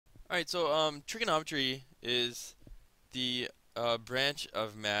All right, so trigonometry is the branch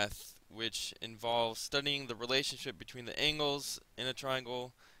of math which involves studying the relationship between the angles in a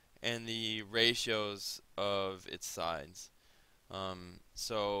triangle and the ratios of its sides.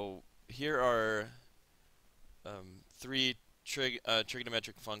 So here are three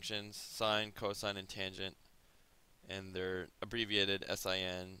trigonometric functions: sine, cosine, and tangent, and they're abbreviated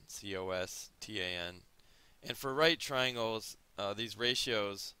sin, cos, tan. And for right triangles, these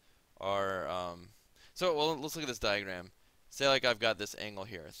ratios are well, let's look at this diagram. Say like I've got this angle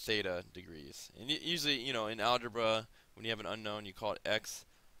here, theta degrees. And usually, in algebra, when you have an unknown, you call it x.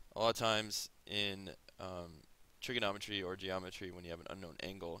 A lot of times in trigonometry or geometry, when you have an unknown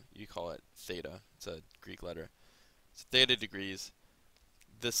angle, you call it theta. It's a Greek letter. So theta degrees.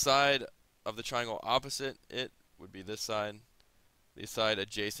 The side of the triangle opposite it would be this side. The side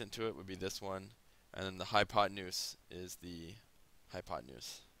adjacent to it would be this one. And then the hypotenuse is the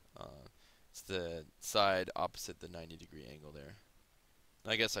hypotenuse. It's the side opposite the 90-degree angle there.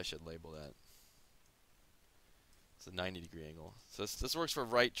 I guess I should label that. It's a 90-degree angle. So this works for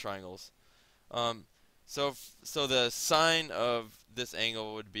right triangles. So the sine of this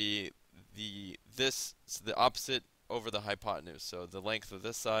angle would be the opposite over the hypotenuse. So the length of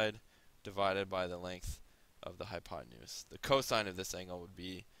this side divided by the length of the hypotenuse. The cosine of this angle would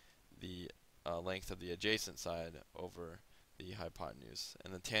be the length of the adjacent side over the hypotenuse,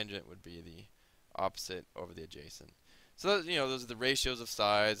 and the tangent would be the opposite over the adjacent. So those are the ratios of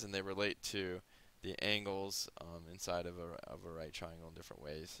sides, and they relate to the angles inside of a right triangle in different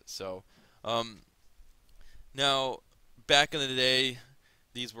ways. So now, back in the day,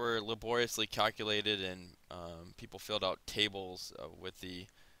 these were laboriously calculated, and people filled out tables with the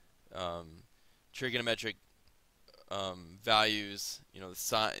trigonometric values.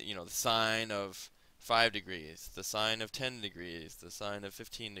 The sine of 5 degrees, the sine of 10 degrees, the sine of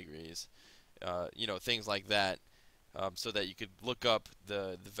 15 degrees, things like that, so that you could look up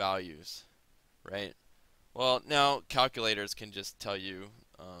the values, right? Well, now calculators can just tell you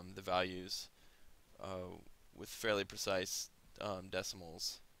the values with fairly precise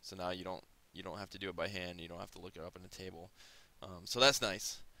decimals. So now you don't have to do it by hand. You don't have to look it up in a table. So that's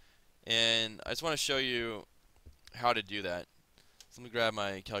nice. And I just want to show you how to do that. So let me grab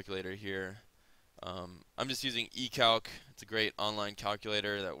my calculator here. I'm just using eCalc. It's a great online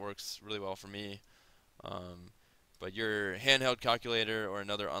calculator that works really well for me. But your handheld calculator or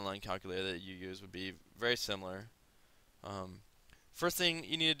another online calculator that you use would be very similar. First thing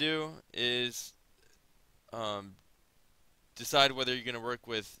you need to do is decide whether you're going to work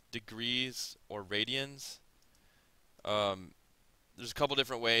with degrees or radians. There's a couple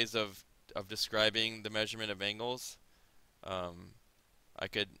different ways of describing the measurement of angles. I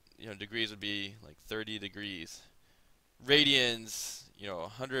could, degrees would be like 30 degrees. Radians,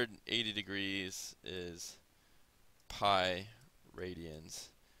 180 degrees is pi radians.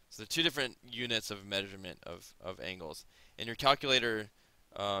 So they're two different units of measurement of angles. And your calculator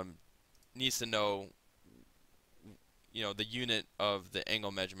needs to know, the unit of the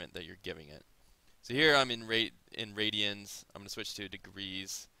angle measurement that you're giving it. So here I'm in radians. I'm going to switch to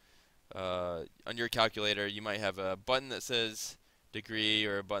degrees. On your calculator, you might have a button that says degree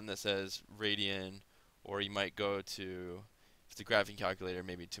or a button that says radian, or you might go to, if it's a graphing calculator,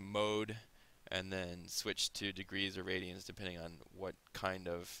 maybe to mode, and then switch to degrees or radians depending on what kind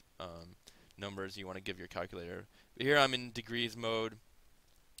of numbers you want to give your calculator. But here I'm in degrees mode.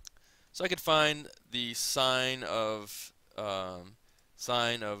 So I could find the sine of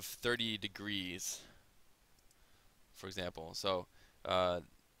 30 degrees, for example. So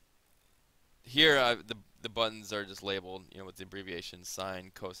here the buttons are just labeled, with the abbreviations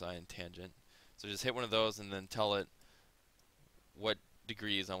sine, cosine, tangent. So just hit one of those and then tell it what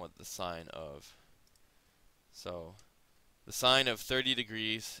degrees I want the sine of. So the sine of 30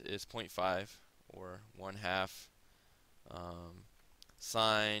 degrees is 0.5, or 1/2.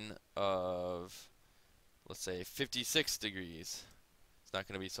 Sine of, let's say, 56 degrees. It's not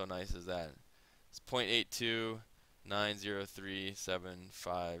going to be so nice as that. It's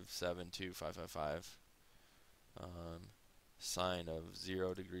 0.829037572555. Sine of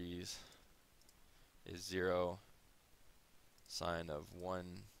 0 degrees is 0. Sine of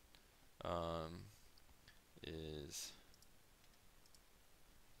 1 is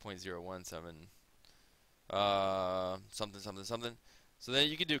 0.017 something something something. So then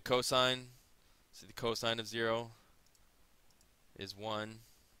you can do cosine. So the cosine of 0 is 1.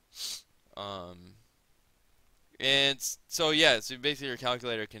 And so basically your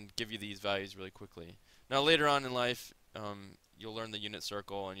calculator can give you these values really quickly. Now later on in life, you'll learn the unit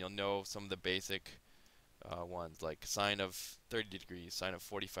circle and you'll know some of the basic ones like sine of 30 degrees, sine of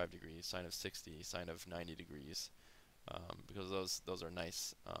 45 degrees, sine of 60, sine of 90 degrees, because those are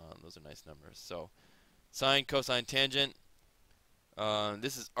nice numbers. So sine, cosine, tangent.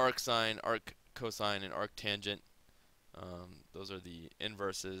 This is arc sine, arc cosine, and arc tangent. Those are the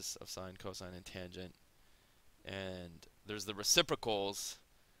inverses of sine, cosine, and tangent. And there's the reciprocals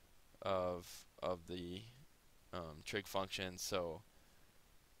of the trig function. So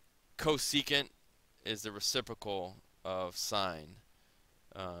cosecant is the reciprocal of sine.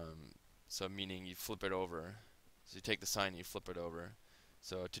 So meaning you flip it over. So you take the sine and you flip it over.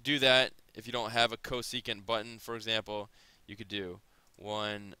 So to do that, if you don't have a cosecant button, for example, you could do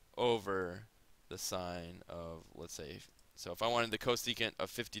 1 over the sine of, let's say, so if I wanted the cosecant of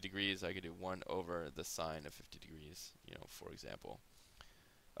 50 degrees, I could do 1 over the sine of 50 degrees, for example.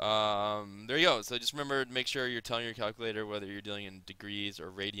 There you go. So just remember to make sure you're telling your calculator whether you're dealing in degrees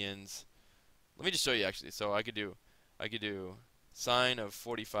or radians. Let me just show you actually. So I could do sine of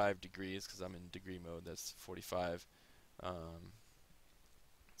 45 degrees because I'm in degree mode. That's 45.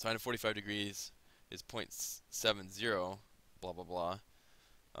 Sine of 45 degrees is 0.70. Blah blah blah.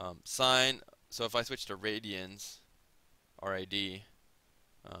 Sine. So if I switch to radians, RAD,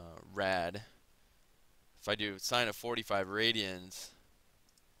 rad. If I do sine of 45 radians,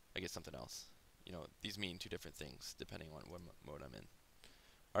 I get something else. These mean two different things depending on what mode I'm in.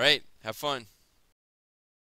 All right, have fun.